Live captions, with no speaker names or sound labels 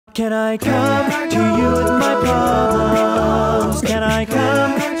Can I come to you with my problems? Can I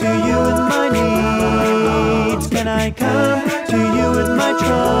come to you with my needs? Can I come to you with my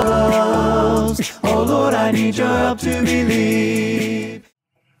troubles? Oh Lord, I need your help to believe.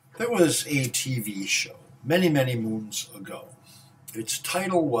 There was a TV show many, many moons ago. Its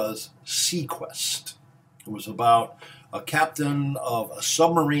title was Sequest. It was about a captain of a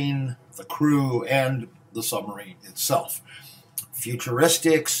submarine, the crew, and the submarine itself.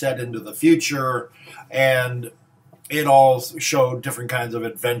 Futuristic, set into the future, and it all showed different kinds of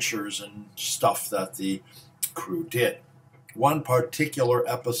adventures and stuff that the crew did. One particular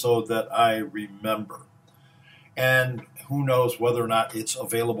episode that I remember, and who knows whether or not it's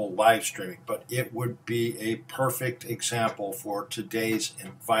available live streaming, but it would be a perfect example for today's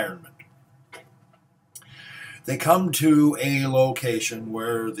environment. They come to a location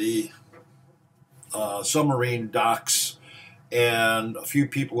where the submarine docks, and a few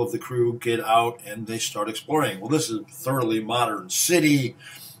people of the crew get out and they start exploring. Well, this is a thoroughly modern city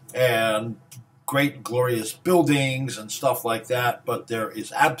and great glorious buildings and stuff like that, but there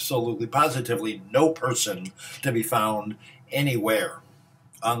is absolutely positively no person to be found anywhere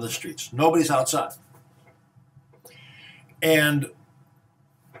on the streets. Nobody's outside. And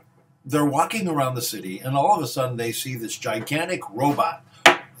they're walking around the city, and all of a sudden they see this gigantic robot,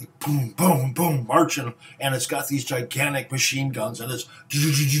 boom, boom, boom, marching, and it's got these gigantic machine guns, and it's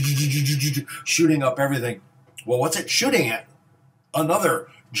shooting up everything. Well, what's it shooting at? Another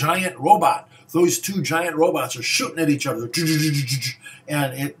giant robot. Those two giant robots are shooting at each other, and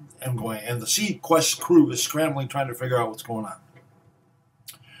the Sequest crew is scrambling, trying to figure out what's going on.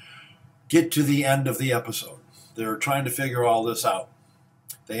 Get to the end of the episode. They're trying to figure all this out.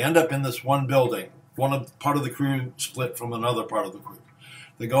 They end up in this one building. Part of the crew split from another part of the crew.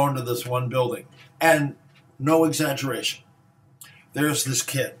 They go into this one building, and no exaggeration, there's this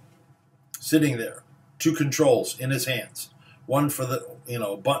kid sitting there, two controls in his hands. One for the,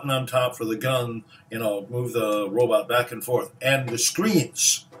 button on top for the gun, move the robot back and forth. And the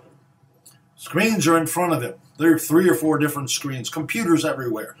screens are in front of him. There are 3 or 4 different screens, computers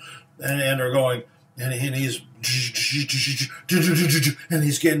everywhere. And they're going, and he's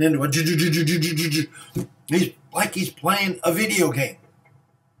getting into it. He's like he's playing a video game.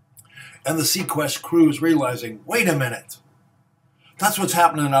 And the Sequest crew is realizing, wait a minute. That's what's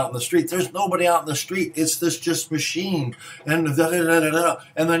happening out in the street. There's nobody out in the street. It's this just machine. And And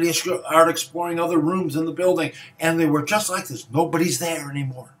then they start exploring other rooms in the building. And they were just like this. Nobody's there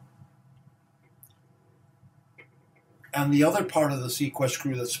anymore. And the other part of the Sequest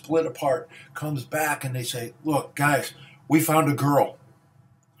crew that split apart comes back and they say, look, guys, we found a girl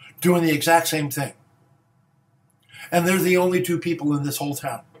doing the exact same thing. And they're the only 2 people in this whole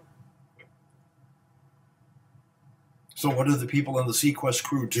town. So what do the people in the Sequest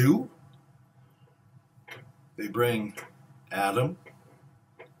crew do? They bring Adam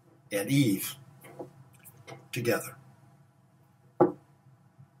and Eve together.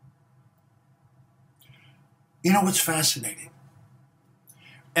 You know what's fascinating?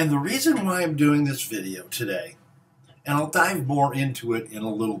 And the reason why I'm doing this video today, and I'll dive more into it in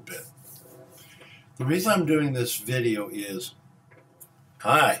a little bit. The reason I'm doing this video is,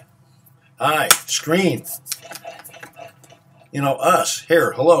 hi, screen. Us,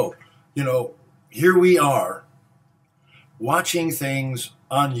 here, hello. Here we are watching things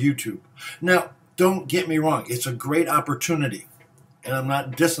on YouTube. Now, don't get me wrong. It's a great opportunity. And I'm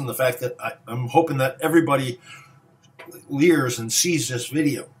not dissing the fact that I'm hoping that everybody hears and sees this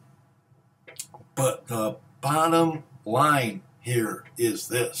video. But the bottom line here is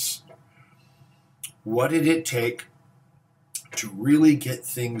this. What did it take to really get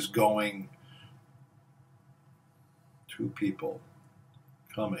things going? 2 people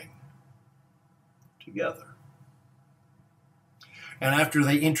coming together. And after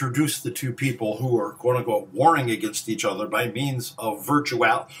they introduce the 2 people who are quote-unquote warring against each other by means of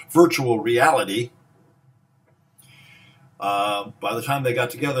virtual reality, by the time they got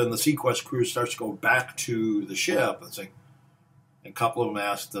together and the Sequest crew starts to go back to the ship, a couple of them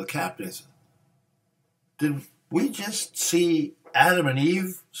asked the captain, did we just see Adam and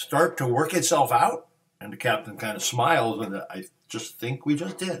Eve start to work itself out? And the captain kind of smiles, and I just think we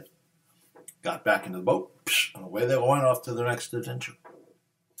just did. Got back into the boat, and away they went off to their next adventure.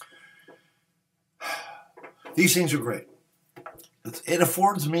 These things are great. It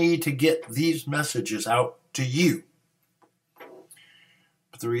affords me to get these messages out to you.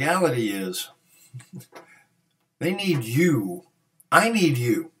 But the reality is, they need you. I need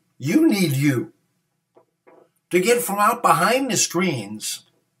you. You need you. To get from out behind the screens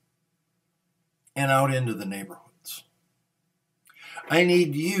and out into the neighborhoods. I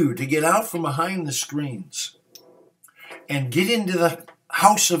need you to get out from behind the screens and get into the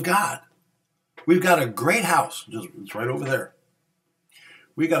house of God. We've got a great house. It's right over there.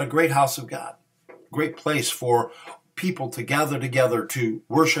 We've got a great house of God. Great place for people to gather together to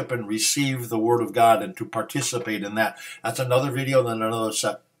worship and receive the Word of God and to participate in that. That's another video, then another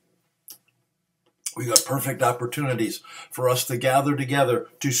set. We got perfect opportunities for us to gather together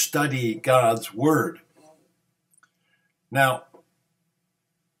to study God's Word. Now,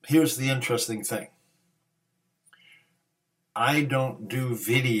 here's the interesting thing. I don't do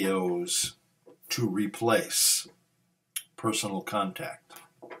videos to replace personal contact.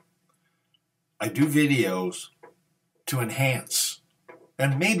 I do videos to enhance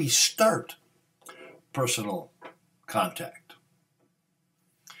and maybe start personal contact.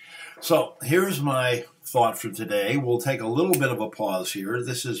 So here's my thought for today. We'll take a little bit of a pause here.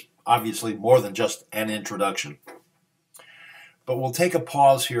 This is obviously more than just an introduction. But we'll take a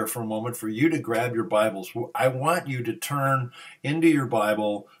pause here for a moment for you to grab your Bibles. I want you to turn into your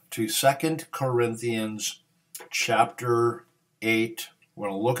Bible to 2 Corinthians chapter 8. We're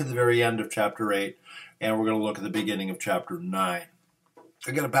going to look at the very end of chapter 8, and we're going to look at the beginning of chapter 9.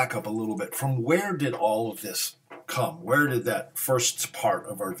 I got to back up a little bit. From where did all of this come? Where did that first part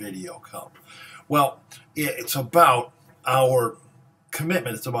of our video come? Well, it's about our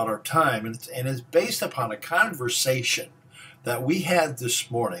commitment. It's about our time, and it's based upon a conversation that we had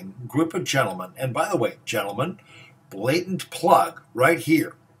this morning, a group of gentlemen. And by the way, gentlemen, blatant plug right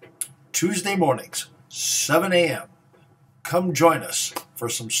here. Tuesday mornings, 7 a.m. Come join us for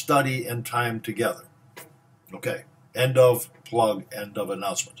some study and time together. Okay, end of plug, end of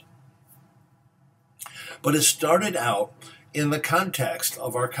announcement. But it started out in the context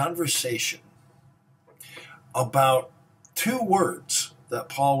of our conversation about two words that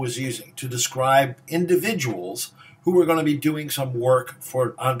Paul was using to describe individuals who were going to be doing some work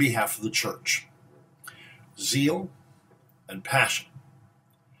on behalf of the church. Zeal and passion.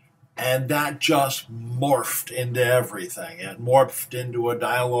 And that just morphed into everything. It morphed into a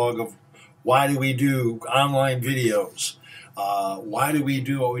dialogue of why do we do online videos? Why do we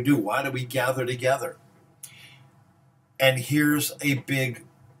do what we do? Why do we gather together? And here's a big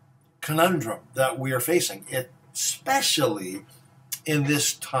conundrum that we are facing, especially in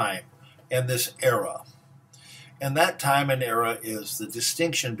this time and this era. And that time and era is the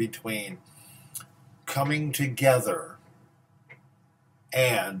distinction between coming together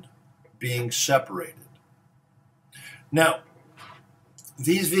and being separated. Now,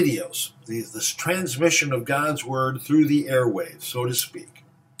 these videos, this transmission of God's Word through the airwaves, so to speak,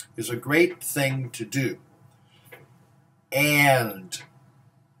 is a great thing to do. And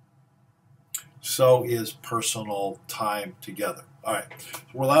so is personal time together. All right,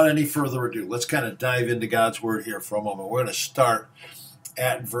 without any further ado, let's kind of dive into God's Word here for a moment. We're going to start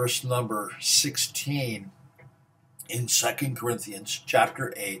at verse number 16 in 2 Corinthians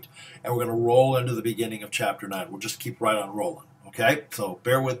chapter 8, and we're going to roll into the beginning of chapter 9. We'll just keep right on rolling, okay? So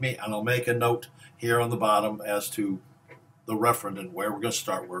bear with me, and I'll make a note here on the bottom as to the referent and where we're going to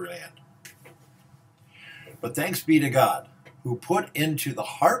start, where we're going to end. But thanks be to God, who put into the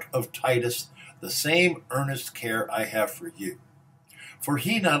heart of Titus the same earnest care I have for you. For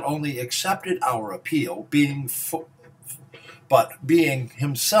he not only accepted our appeal, but being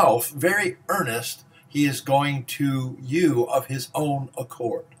himself very earnest, he is going to you of his own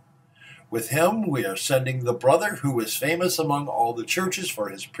accord. With him we are sending the brother who is famous among all the churches for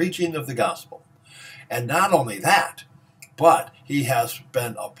his preaching of the gospel. And not only that, but he has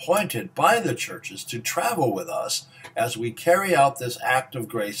been appointed by the churches to travel with us as we carry out this act of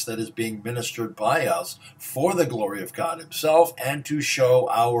grace that is being ministered by us for the glory of God himself and to show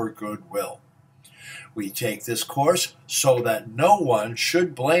our goodwill. We take this course so that no one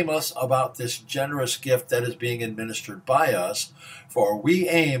should blame us about this generous gift that is being administered by us, for we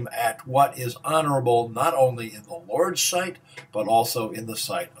aim at what is honorable not only in the Lord's sight, but also in the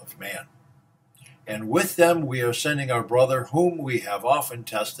sight of man. And with them we are sending our brother, whom we have often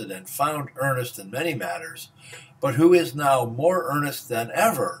tested and found earnest in many matters, but who is now more earnest than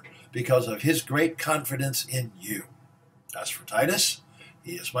ever because of his great confidence in you. As for Titus,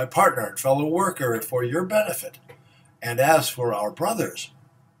 he is my partner and fellow worker for your benefit. And as for our brothers,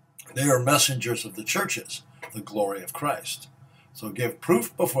 they are messengers of the churches, the glory of Christ. So give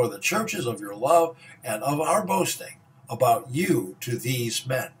proof before the churches of your love and of our boasting about you to these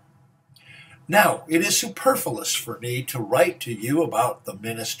men. Now, it is superfluous for me to write to you about the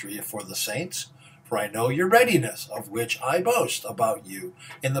ministry for the saints, for I know your readiness, of which I boast about you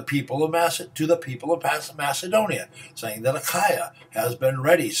in the people of to the people of Macedonia, saying that Achaia has been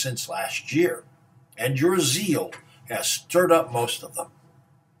ready since last year, and your zeal has stirred up most of them.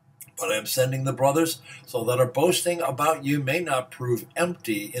 But I am sending the brothers, so that our boasting about you may not prove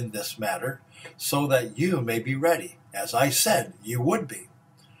empty in this matter, so that you may be ready, as I said you would be.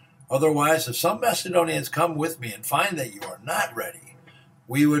 Otherwise, if some Macedonians come with me and find that you are not ready,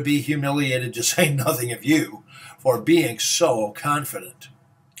 we would be humiliated, to say nothing of you, for being so confident.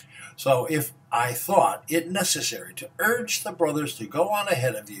 So if I thought it necessary to urge the brothers to go on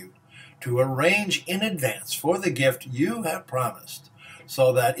ahead of you, to arrange in advance for the gift you have promised,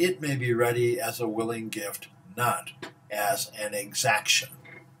 so that it may be ready as a willing gift, not as an exaction.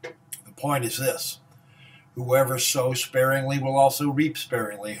 The point is this: whoever sows sparingly will also reap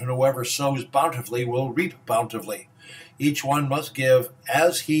sparingly, and whoever sows bountifully will reap bountifully. Each one must give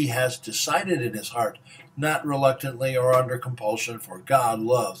as he has decided in his heart, not reluctantly or under compulsion, for God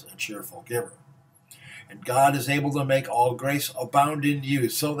loves a cheerful giver. And God is able to make all grace abound in you,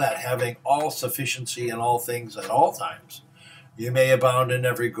 so that, having all sufficiency in all things at all times, you may abound in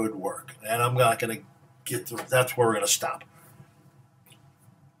every good work. And I'm not going to get through. That's where we're going to stop.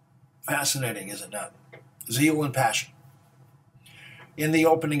 Fascinating, is it not? Zeal and Passion. In the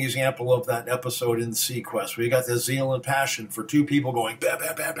opening example of that episode in Sequest, we got the zeal and passion for two people going bam,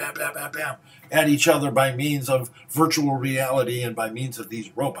 bam, bam, bam, bam, bam, bam, at each other by means of virtual reality and by means of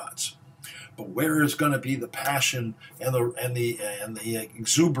these robots. But where is going to be the passion and the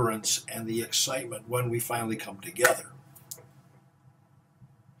exuberance and the excitement when we finally come together?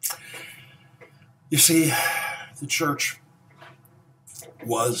 You see, the church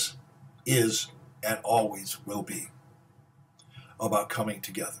was, is, and always will be about coming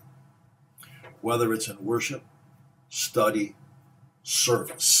together. Whether it's in worship, study,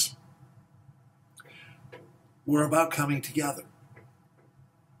 service. We're about coming together.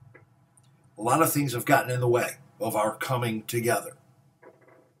 A lot of things have gotten in the way of our coming together.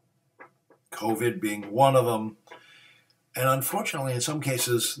 COVID being one of them. And unfortunately, in some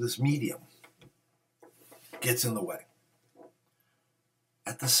cases, this medium gets in the way.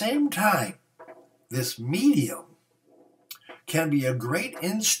 At the same time, this medium can be a great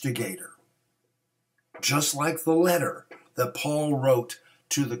instigator, just like the letter that Paul wrote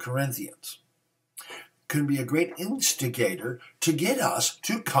to the Corinthians. Can be a great instigator to get us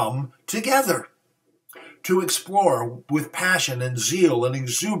to come together, to explore with passion and zeal and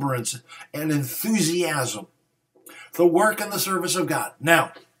exuberance and enthusiasm the work and the service of God.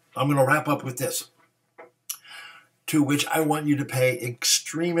 Now, I'm going to wrap up with this, to which I want you to pay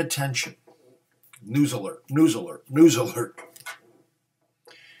extreme attention. News alert, news alert, news alert.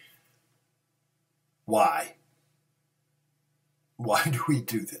 Why? Why do we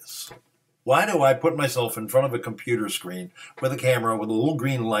do this? Why do I put myself in front of a computer screen with a camera with a little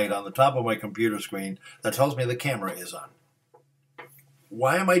green light on the top of my computer screen that tells me the camera is on?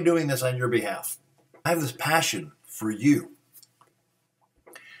 Why am I doing this on your behalf? I have this passion for you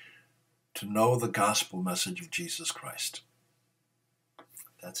to know the gospel message of Jesus Christ.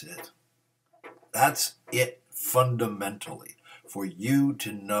 That's it. That's it fundamentally, for you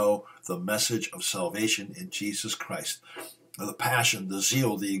to know the message of salvation in Jesus Christ. The passion, the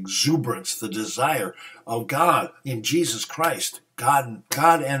zeal, the exuberance, the desire of God in Jesus Christ. God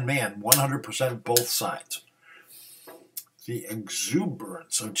and man, 100% both sides. The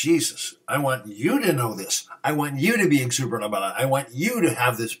exuberance of Jesus. I want you to know this. I want you to be exuberant about it. I want you to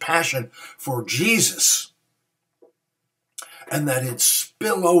have this passion for Jesus. And that it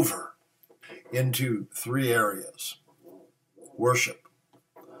spill over into three areas: worship,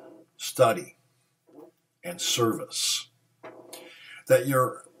 study, and service. That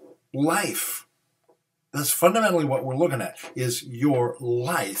your life, that's fundamentally what we're looking at, is your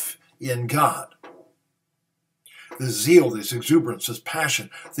life in God. This zeal, this exuberance, this passion,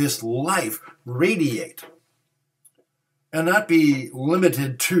 this life radiate. And not be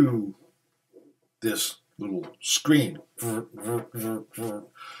limited to this little screen,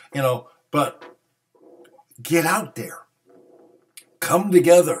 but get out there. Come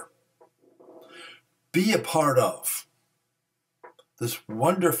together. Be a part of this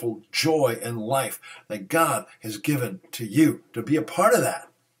wonderful joy and life that God has given to you. To be a part of that.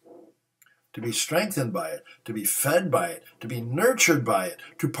 To be strengthened by it. To be fed by it. To be nurtured by it.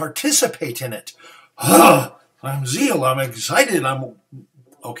 To participate in it. I'm zeal. I'm excited. I'm a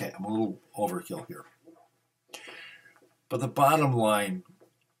little overkill here. But the bottom line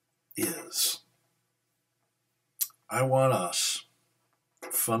is, I want us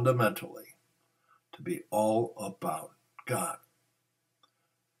fundamentally to be all about God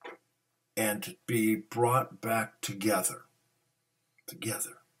and to be brought back together,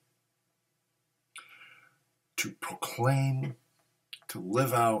 to proclaim, to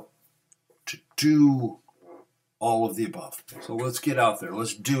live out, to do all of the above. So let's get out there.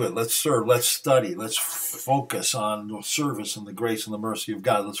 Let's do it. Let's serve. Let's study. Let's focus on the service and the grace and the mercy of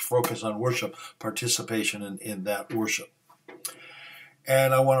God. Let's focus on worship, participation in that worship.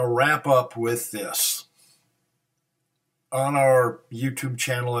 And I want to wrap up with this. On our YouTube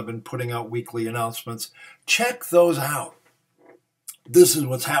channel, I've been putting out weekly announcements. Check those out. This is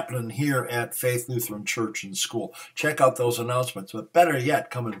what's happening here at Faith Lutheran Church and School. Check out those announcements. But better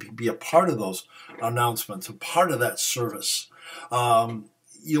yet, come and be a part of those announcements, a part of that service.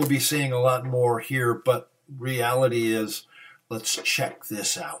 You'll be seeing a lot more here, but reality is, let's check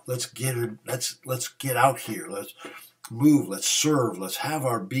this out. Let's get out here. Let's move. Let's serve. Let's have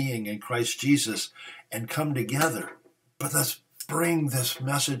our being in Christ Jesus and come together. But let's bring this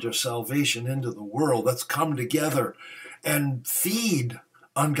message of salvation into the world. Let's come together and feed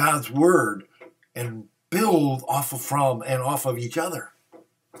on God's word and build off of each other.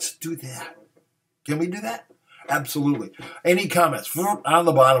 Let's do that. Can we do that? Absolutely. Any comments on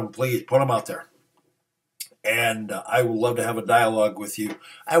the bottom, please put them out there. And I would love to have a dialogue with you.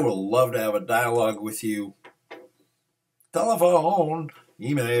 I would love to have a dialogue with you. Telephone,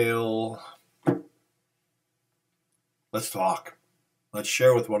 email. Let's talk. Let's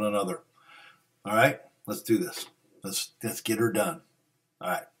share with one another. All right? Let's do this. Let's get her done. All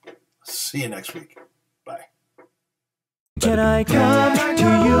right. See you next week. Bye. Can I come to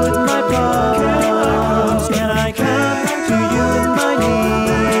you with my problems? Can I come to you with my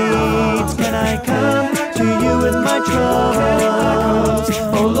needs? Can I come to you with my troubles?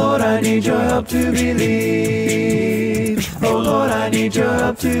 Oh Lord, I need your help to believe. Oh Lord, I need your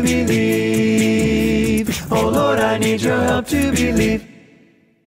help to believe. Oh Lord, I need your help to believe.